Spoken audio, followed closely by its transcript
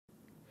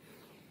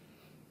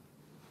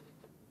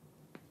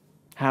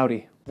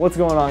Howdy. What's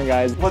going on,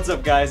 guys? What's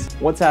up, guys?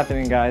 What's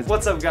happening, guys?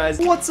 What's up, guys?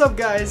 What's up,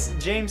 guys?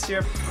 James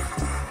here.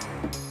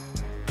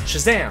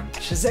 Shazam!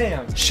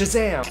 Shazam!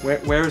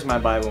 Shazam! Where's my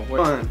Bible?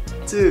 1,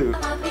 2.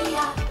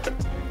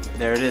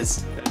 There it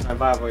is. There's my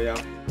Bible, yo.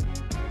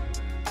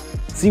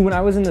 See, when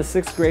I was in the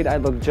 6th grade, I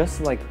looked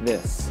just like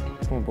this.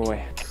 Oh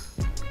boy.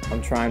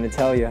 I'm trying to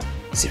tell you.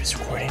 Serious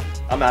recording.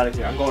 I'm out of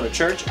here. I'm going to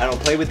church. I don't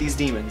play with these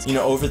demons. You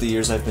know, over the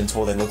years I've been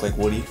told I look like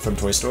Woody from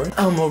Toy Story.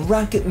 I'm a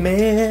rocket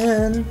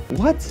man.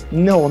 What?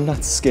 No, I'm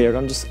not scared.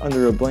 I'm just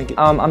under a blanket.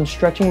 I'm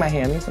stretching my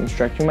hands. I'm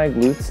stretching my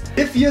glutes.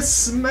 If you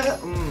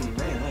smell... man,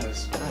 that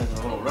is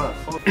a little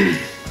rough.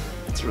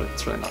 It's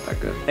really not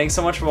that good. Thanks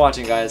so much for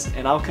watching, guys,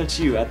 and I'll catch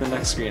you at the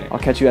next screening. I'll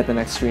catch you at the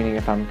next screening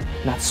if I'm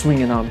not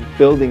swinging on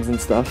buildings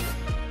and stuff.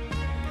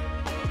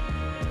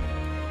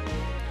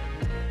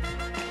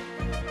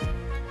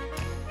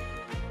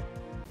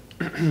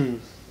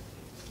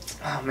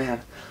 Oh man.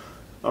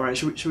 Alright,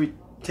 should we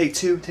take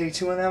two? Take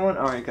two on that one?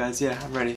 Alright guys, yeah, I'm ready.